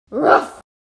Ruff.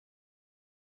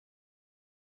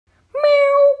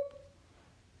 Meow.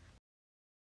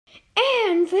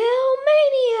 Anvil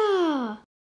mania.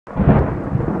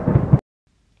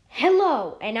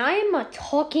 Hello, and I am a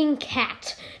talking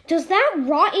cat. Does that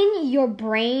rot in your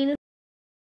brain?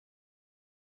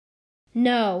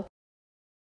 No.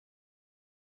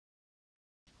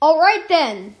 Alright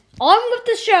then, on with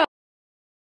the show.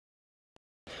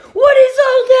 What is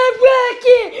all that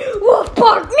racket? Woof,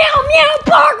 bark, meow, meow,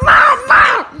 bark, meow,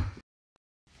 meow.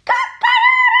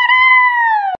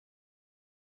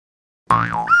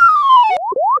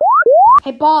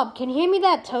 Hey Bob, can you hand me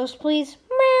that toast, please?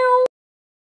 Meow.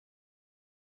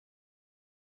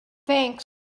 Thanks.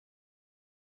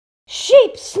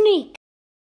 Sheep sneak.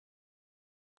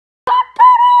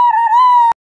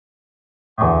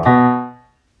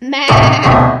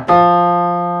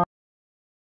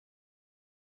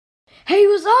 He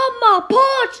was on my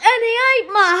porch and he ate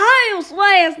my house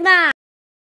last night.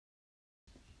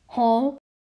 Huh?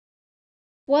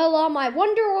 Well, I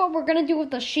wonder what we're gonna do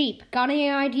with the sheep. Got any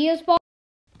ideas, Bob?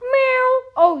 Meow.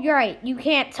 Oh, you're right. You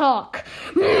can't talk.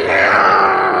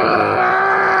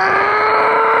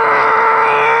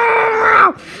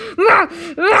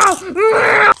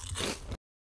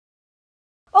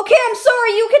 Okay, I'm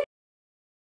sorry. You can.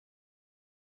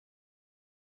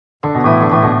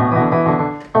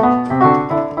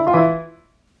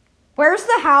 Where's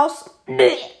the house?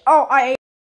 Oh,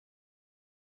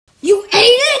 You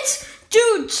ate it?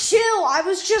 Dude, chill. I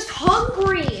was just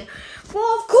hungry.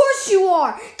 Well, of course you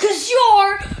are, because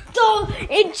you're the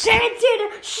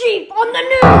enchanted sheep on the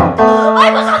news.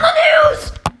 I was on the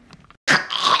news.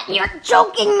 You're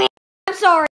joking me. I'm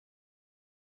sorry.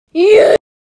 Yeah.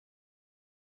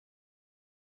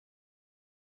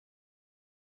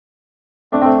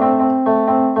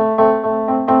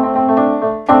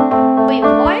 Wait,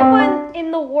 why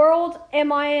in the world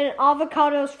am I in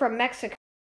avocados from Mexico?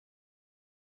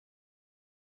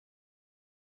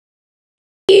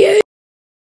 Yeah.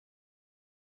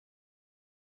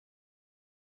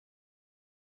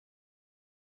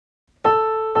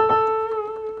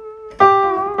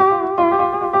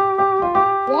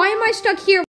 Why am I stuck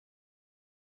here?